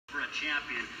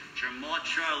champion, Jermall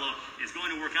Charlo, is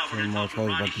going to work out. We're going to Jermall talk with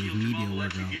Charlo Ronnie about these Shields. media Jermall,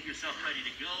 let you workout. get yourself ready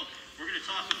to go. We're going to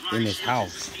talk with In Ronnie his Shields,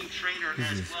 house. his esteemed trainer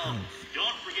This as is well. house.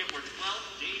 Don't forget, we're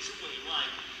 12 days away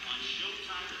live on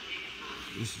Showtime.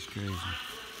 This is crazy.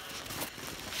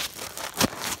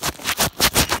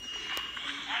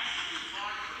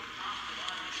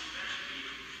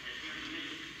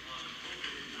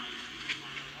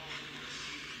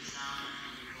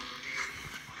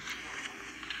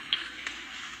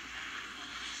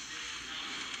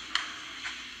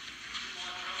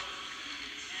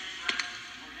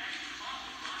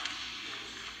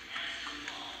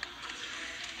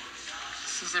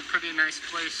 This is a pretty nice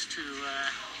place to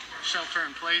shelter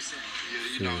in place in. Yeah,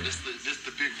 you know, this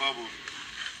the big bubble.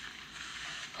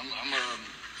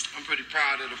 I'm pretty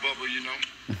proud of the bubble, you know.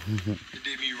 It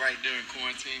did me right during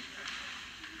quarantine.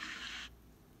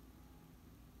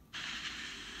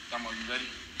 Are you ready?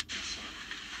 Yes, sir.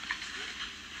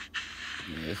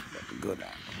 Yeah, it's about to go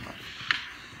down.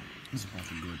 It's about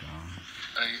to go down.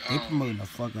 Hey, They promoting the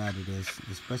fuck out of this,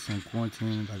 especially in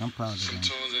quarantine. Like, I'm proud of some them.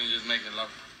 tunes and just make it love.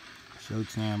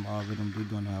 Showtime, all of them, they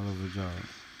doing a hell of a job.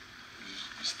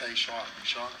 You stay sharp, you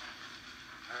sharp.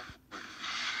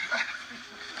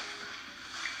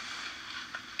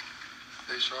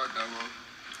 Stay sharp,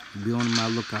 dog. Be on my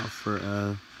lookout for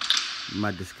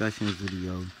my discussions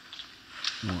video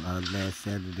on last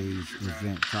Saturday's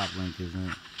event, Top Rank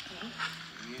event.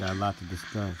 Got a lot to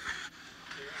discuss.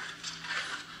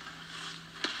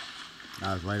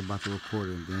 I was right about to record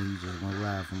it, and then he just went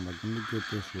live. I'm like, let me get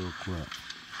this real quick.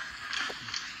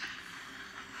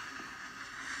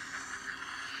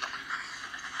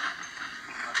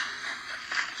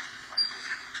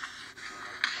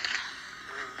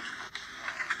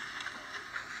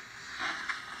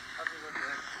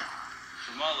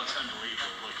 Jermall looks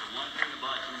unbelievable. Look, the one thing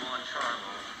about Jermall Charlo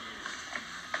is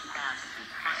he has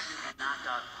impressive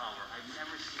knockout power. I've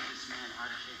never seen this man out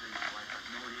of shape in my life. I've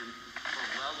known him for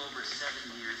well over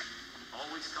 7 years. He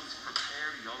always comes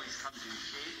prepared. He always comes in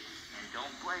shape. And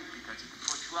don't blink, because he can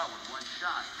put you out with one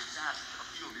shot. Just ask a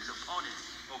few of his opponents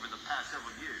over the past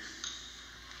several years.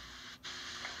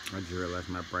 I just realized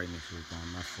my brightness was down.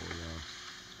 My fault, y'all.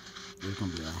 It's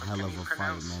gonna be a hell of a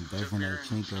fight, man.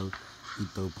 Derevyanchenko, he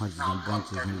throw punches and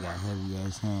bunches, and he got heavy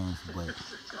ass hands. But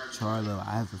Charlo,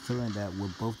 I have a feeling that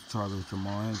with both Charlos,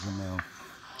 Jermall and Jermall,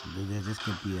 this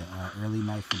could be an early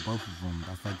night for both of them.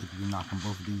 I feel like they could be knocking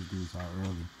both of these dudes out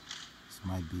early. This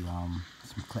might be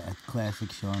some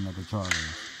classic showing of the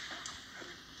Charlos.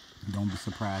 Don't be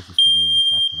surprised if it is.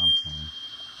 That's what I'm saying.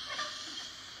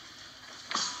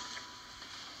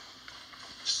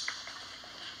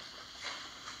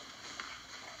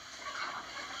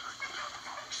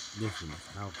 This is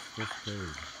house. That's crazy.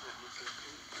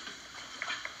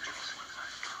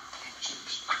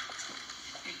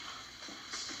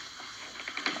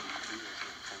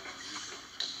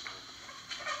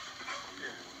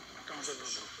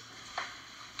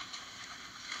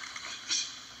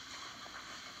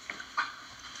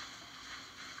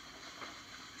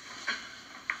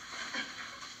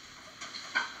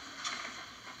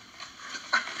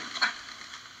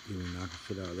 Give me knock this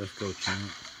shit out. Let's go,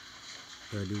 champ.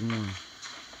 31.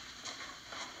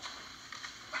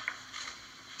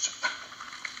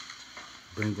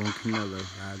 Bring on Canelo.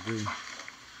 I agree.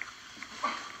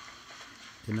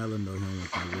 Canelo know he don't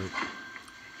want that work.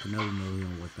 Canelo know he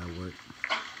don't want that work.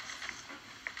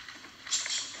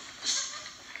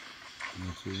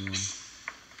 1, 2, 1.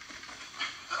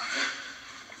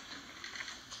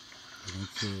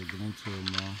 Get into it,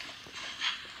 man.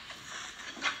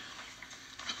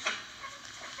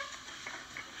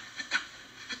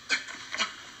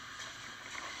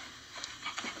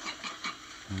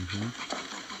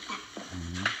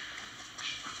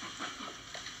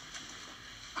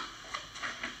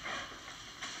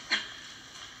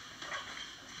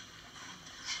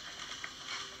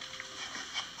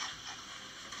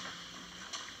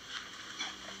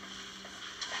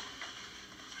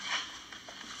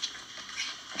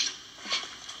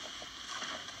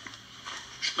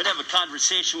 We're going to have a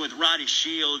conversation with Ronnie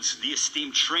Shields, the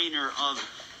esteemed trainer of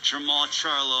Jermall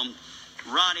Charlo.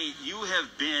 Ronnie, you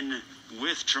have been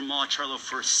with Jermall Charlo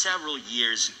for several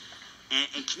years.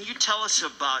 And can you tell us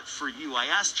about, for you, I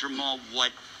asked Jermall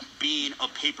what being a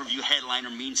pay-per-view headliner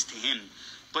means to him.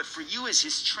 But for you as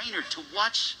his trainer, to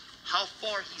watch how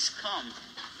far he's come,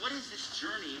 what is this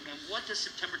journey and what does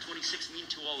September 26th mean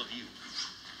to all of you?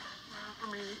 Well,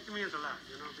 I mean, it means a lot,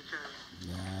 you know, because...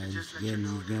 Yeah, he's getting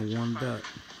warmed up.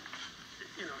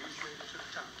 You know, he's made it to the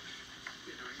top.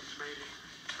 You know, he's made it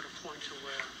to the point to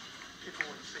where people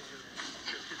want to see him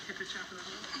just hit the champion of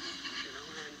the world. You know,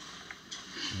 and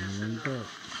he's just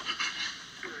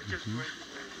that's a great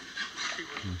way to see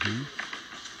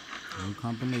what No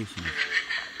combination.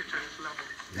 get to this level.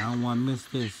 Y'all don't want to miss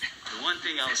this. The one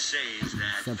thing I'll say is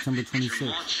that September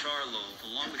 26th. Jermall Charlo,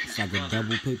 along with his It's like a brother,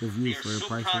 double pay-per-view they for are the so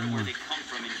price proud of of where one. they come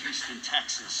from in Houston,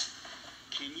 Texas.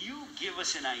 Can you give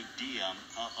us an idea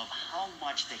of how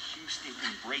much the Houston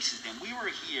embraces them? We were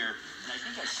here, and I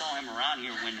think I saw him around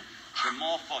here when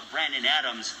Jermall fought Brandon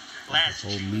Adams last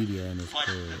Whole June. media in his But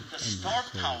crib. the star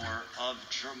power of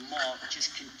Jermall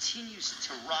just continues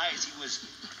to rise. He was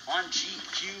on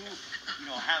GQ,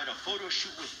 having a photo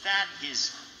shoot with that.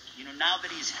 His, now that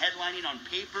he's headlining on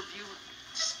pay-per-view,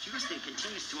 Houston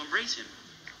continues to embrace him.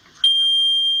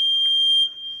 Absolutely.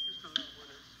 Just a love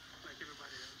winner, like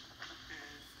everybody else.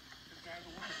 And the guy's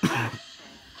a winner.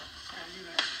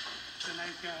 He's a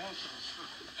nice guy also.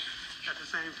 At the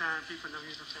same time, people know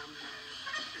he's a family man.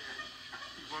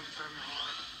 And he works very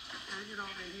hard. And,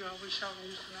 and he always shouting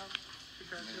Houston out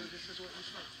because this is what he's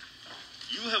from.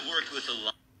 You have worked with a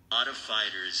lot of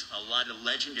fighters, a lot of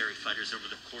legendary fighters over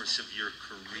the course of your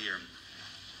career.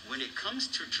 When it comes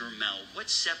to Jermall, what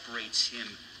separates him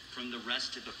from the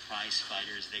rest of the prize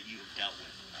fighters that you have dealt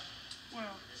with?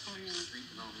 Well, I mean, of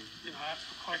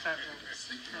course I've dealt with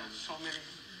so many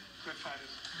good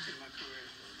fighters in my career.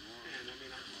 And I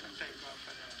mean, I thank God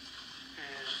for that.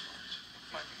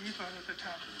 But he's right at the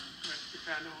top. The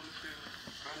guy on the field,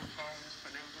 running fast,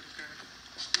 but never with a good,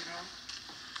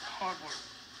 hard work.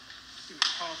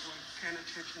 Hard work, paying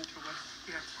attention to what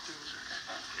he has to do.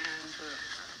 And,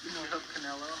 the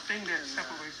thing that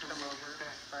separates him is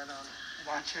that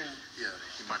watching. Yeah,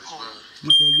 he might as well. He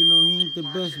said, he ain't the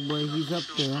best, but he's up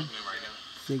there.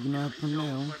 Said,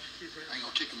 Pernell. I ain't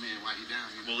gonna kick him in while he down.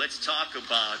 Well, let's talk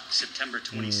about September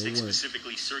 26th,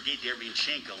 specifically Sergey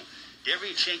Derevyanchenko.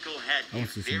 Derevyanchenko had a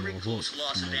very close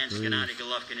loss against Gennady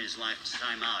Golovkin in his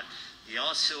lifetime out. He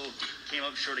also came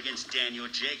up short against Daniel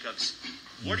Jacobs.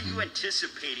 What are you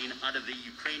anticipating out of the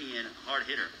Ukrainian hard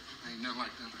hitter? Ain't nothing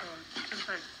like that.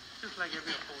 Just like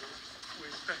every opponent, we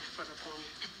expect for the opponent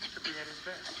to be at his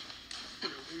best.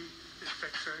 We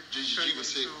expect Sergey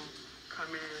to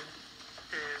come in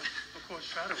and, of course,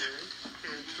 try to win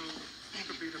and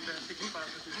to be the best he can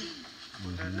possibly be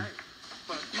on that night.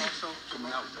 But also,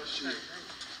 coming out with those same thing.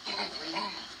 We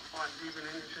aren't leaving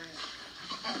anything.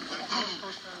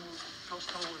 Those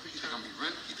tones will be turned.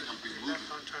 He think I'm be moving.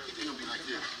 He think I'm be like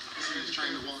this. You see his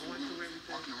trainer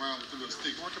walking around with a little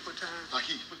stick. Multiple times. Like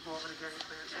he. With more of the game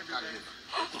plan every Got day. it.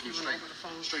 Even over the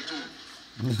phone. Straight to him.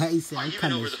 He said, I'm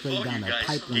coming straight down the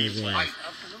pipe on his ass.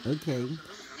 Okay. Absolutely.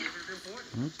 I mean, it's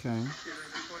important. Okay. It's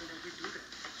important that we do that.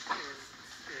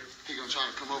 He gonna try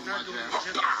to come over my We're not doing it jab.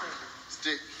 just for Sergey.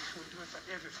 Stick. We do it for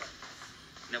every fight.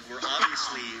 Now, we're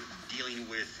obviously dealing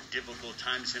with difficult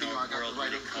times in our world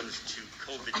when it comes to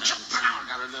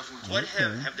COVID-19. What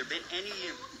have there been any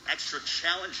extra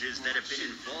challenges that have been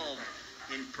involved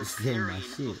in preparing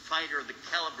a fighter of the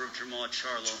caliber of Jermall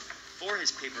Charlo for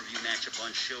his pay-per-view matchup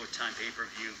on Showtime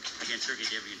pay-per-view against Sergey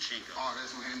Derevyanchenko? Oh,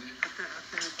 that's one handed. I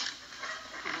think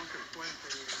the most important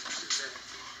thing is that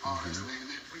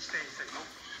we stay safe. That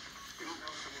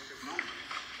was the most important.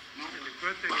 And the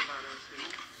good thing about us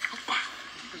is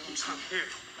we come here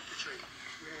to train.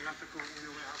 We don't have to go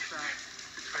anywhere outside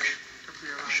to train, to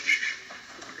be around you,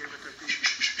 to be able to be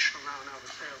around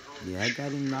ourselves. Yeah, I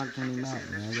got him knocking him out,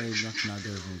 man. I got him knocking out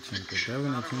Derevyanchenko.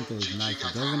 Derevyanchenko is nice.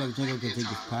 If Derevyanchenko can take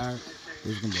his power,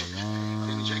 it's going to be a long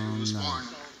night.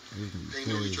 It's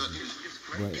going to be crazy.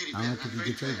 But I don't think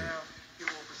he can take it.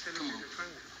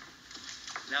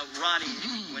 Now, Roddy,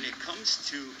 when it comes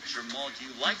to Jermall, do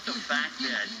you like the fact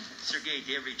that Sergey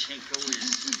Derevyanchenko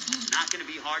is not going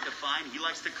to be hard to find? He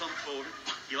likes to come forward.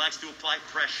 He likes to apply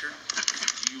pressure.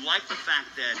 Do you like the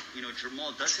fact that,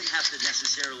 Jermall doesn't have to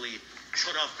necessarily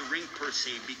cut off the ring per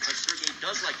se because Sergey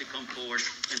does like to come forward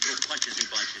and throw punches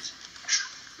and bunches?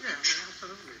 Yeah, I mean,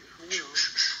 absolutely.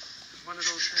 It's one of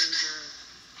those things that,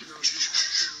 you have to,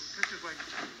 this is why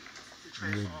you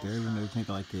train for all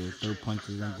Derevyanchenko like to throw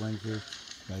punches and bunches.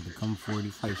 Like to come forward, he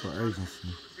fights for urgency.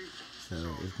 So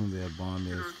it's gonna be a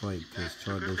bomb-ass fight because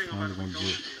Charlo's finally gonna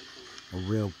get a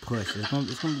real push. It's gonna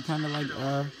be kind of like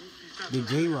the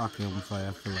J-Rock fight.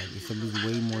 I feel like except it's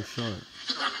way more short.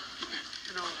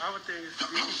 So, our thing is to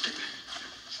be safe.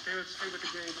 Stay with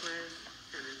the game plan,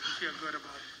 and if you feel good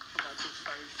about this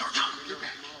fight,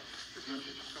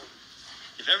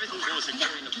 If everything goes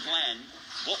according to plan,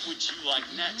 what would you like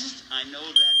next? I know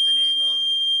that the name of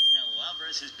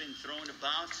Alvarez has been thrown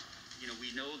about.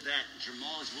 We know that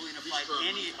Jermall is willing to fight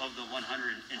any of the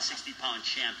 160-pound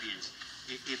champions.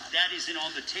 If that isn't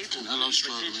on the table, he could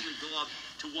potentially go up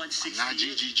to 168. Not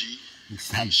GGG.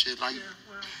 Shit like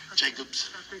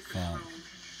Jacobs. I think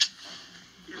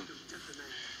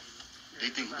They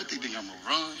think, what they think I'm gonna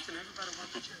run? And everybody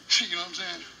wants to chase. You know what I'm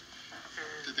saying?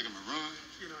 They think I'm gonna run.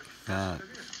 You know, Facts.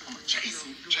 I'm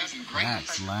chasing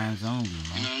greatness. Facts. Lines only, You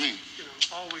man. know what I mean? you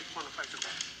know, always want to fight the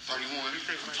best. 31. We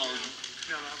think right Told now, you.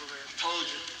 Canelo Alvarez Told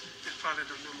you. is probably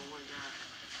the #1 guy.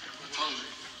 Told you.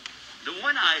 The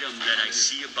one item that I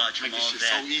see about Make Jermall this shit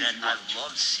so easy, that I watch.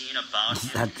 love seeing about him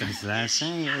That's what I is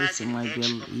saying. he has It an might be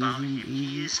edge about him. He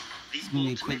easy. is the It's gonna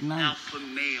be a quick ultimate night. alpha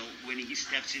male when he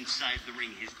steps inside the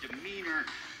ring. His demeanor,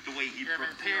 the way he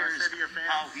prepares,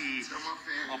 how he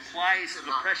applies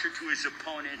the pressure to his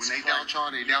opponents. When they doubt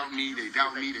y'all, they doubt me. They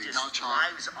doubt me. They Just doubt y'all.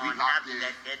 thrives We on out having there.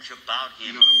 that edge about him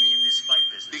You know what I mean? in this fight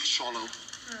business. Big Charlo.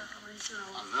 Yeah, I mean, you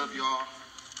know, I love y'all.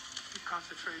 he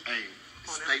concentrates Hey,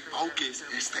 on stay everything focused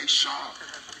that- and stay sharp. that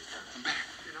has to be done. I'm back.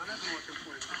 You know, that's the most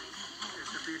important thing, is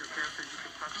to be the best that you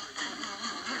can possibly be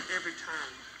every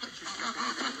time that you step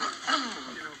into the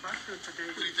ring. You know, boxing today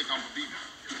Who do you think I'm gonna be?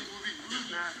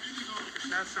 it's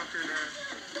not something that,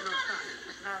 you know,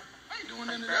 it's not I ain't doing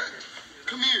none of that.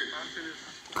 Come here. boxing is,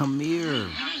 Come here.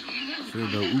 For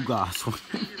the Ugas.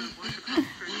 you know, once you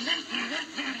concentrate,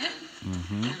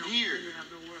 Come here. you have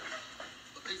no worries.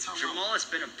 What they talking about? Jermall has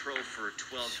been a pro for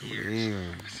 12 years.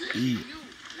 Yeah. Eat.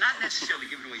 Not necessarily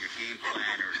giving away your game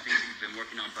plan or things that you've been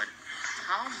working on, but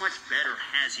how much better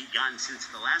has he gotten since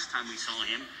the last time we saw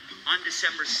him on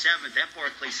December 7th at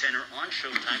Barclays Center on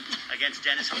Showtime against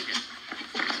Dennis Hogan?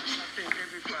 I think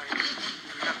everybody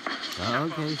will have to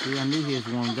Oh, okay, see, I knew he was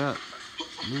warmed up.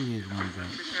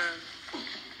 because,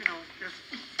 you know,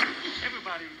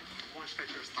 everybody wants that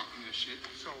you're Stopping this shit.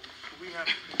 So we have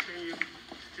to continue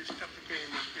to step the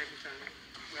game up every time.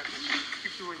 We have to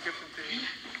keep doing different things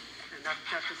and not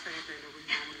the same thing that we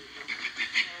normally do.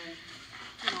 And,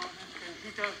 you know, and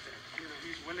he does that. You know,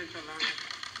 he's willing to learn.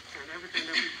 And everything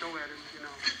that we throw at him, you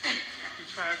know, he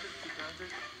tries it, he does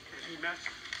it, and he messes.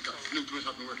 So New twins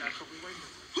up and working. that's what we wait for.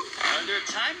 Are there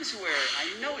times where, I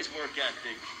know his work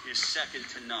ethic is second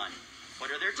to none,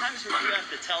 but are there times where you have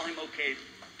to tell him, okay,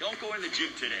 don't go in the gym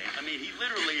today? I mean, he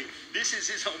literally, this is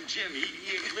his home gym.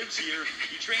 He lives here,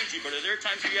 he trains here, but are there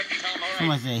times where you have to tell him, all right,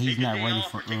 Somebody said he's take a not day ready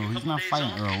off for or take a Earl. He's couple not days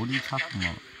fighting off? Earl. What are you talking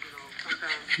about? You know,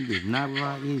 sometimes He is not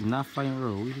right. He's not fighting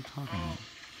Earl. What are you talking about?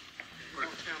 you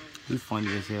won't tell me, He's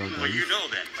funny as hell, though. Well, you know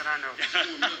that. but I know. I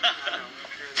know.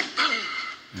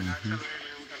 And I tell him, hey,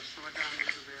 man, we got to slow it down a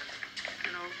little bit.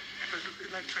 You know, because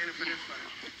it's like training for this fight.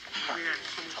 We had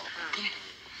so much time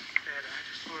that I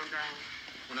just slow him down.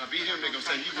 When I beat him, they gonna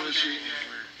say he bullshit.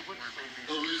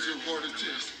 Oh, he's a part of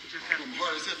this.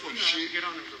 Part of that for the shit. Get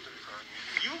on him a little bit.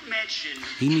 You mentioned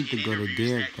He need in to go to interviews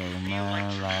Derek, that though, you feel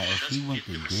man. Like, if he doesn't went get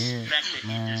to the Derek, respect that he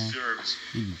man, deserves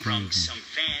he'd be from crazy. some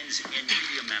fans and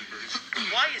media members.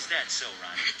 Why is that so,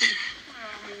 Ronnie? Well,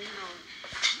 I mean, you know,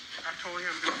 I told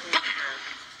him before that,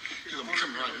 you know, most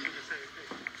people do the same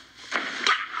thing.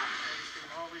 Everything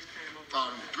always came up.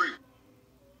 Thought him three.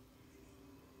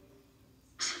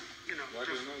 You know,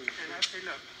 just, and I say,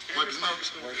 look, Wipe his everybody,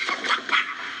 nose. as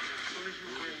soon as you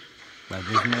win, Like,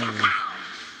 his name is...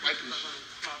 Wipe his nose.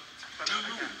 but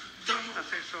I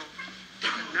say, so you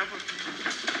can never be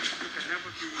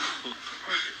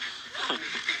perfect in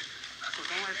this game. So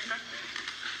don't expect it.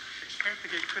 Expect to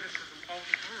get criticism all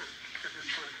the time because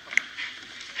it's fun to play.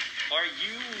 Are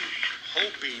you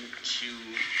hoping to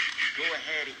go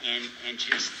ahead and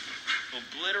just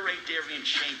obliterate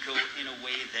Derevyanchenko in a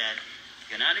way that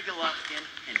Gennady Golovkin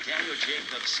and Daniel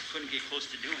Jacobs couldn't get close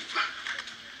to doing?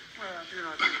 Well, you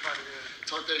know, think about it is,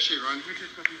 Talk that shit, Ronnie. we're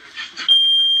just going to be the two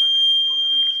fight that we know how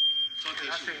to do. Talk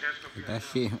And I that shit. think that's going to be That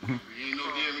enough. shit. We ain't no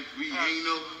Danny. We ain't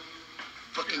no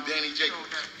fucking Danny Jacobs.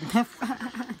 Then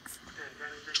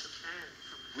Danny Jacobs and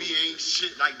We ain't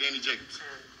shit like Danny Jacobs.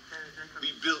 Danny Jacobs,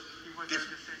 We built he went to a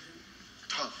different, decision.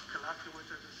 tough, Golovkin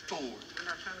went to a decision. forward. We're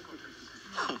not trying to go to a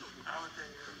decision. Our thing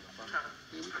is try to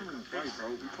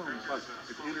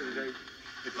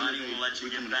Ronnie, we'll let you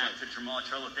get back to Jermall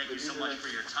Charlo. Thank you so much for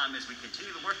your time as we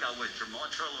continue the workout with Jermall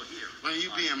Charlo here. When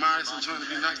you being Morrison trying to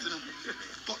be nice to them,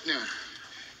 fuck them.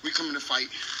 We coming to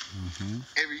fight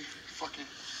every fucking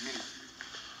minute.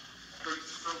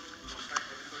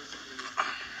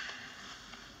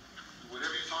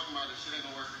 Whatever you're talking about, this shit ain't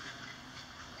gonna work.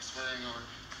 I swear it ain't gonna work.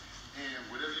 And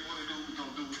whatever you wanna do, we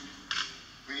gonna do it.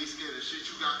 We ain't scared of shit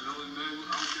you got. No, I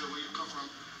don't care where you come from.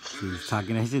 He was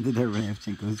talking that shit to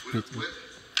Derevyanchenko's picture. What?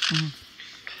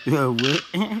 Yo, what?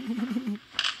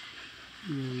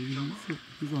 Yo,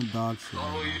 he's on dog shit.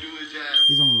 All Right you now. do is jab.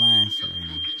 He's on line shit right You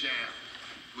now. get jab.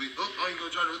 We you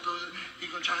gonna try to throw it? He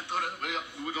gonna try to throw that? Well,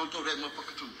 we gonna throw that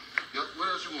motherfucker too. Yep. What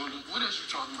else you want to do? What else you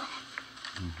talking about?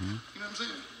 You know what I'm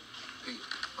saying? Hey,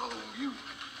 oh, you.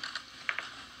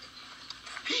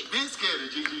 He been scared of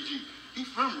GGG. He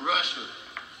from Russia.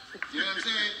 You know what I'm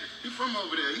saying? He from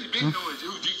over there. He been knowing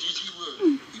who GGG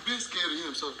was. He been scared of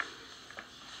him, so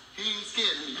he ain't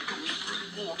scared of me. You come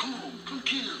here, boy. Come on. Come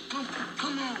kill him.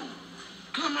 Come on.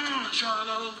 Come on,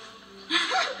 Charlo.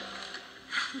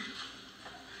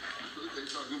 What they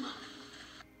talking about?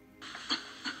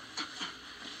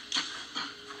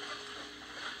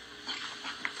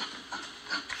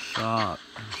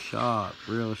 Sharp,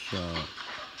 real sharp.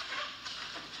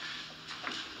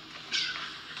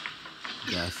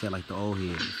 Yeah, I said like the old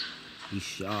heads. He's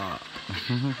sharp.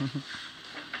 Come,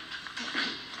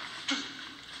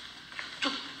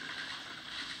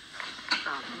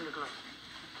 give me the glove.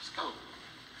 Let's go.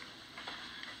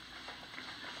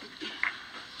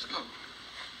 Let's go.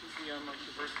 Who's the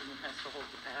monkey person who has to hold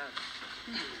the pad?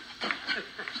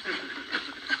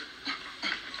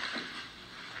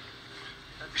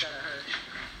 That's gotta hurt.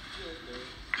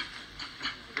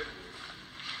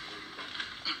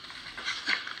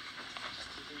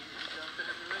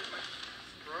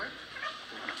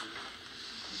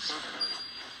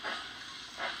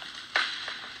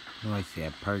 You like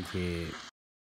that perk head.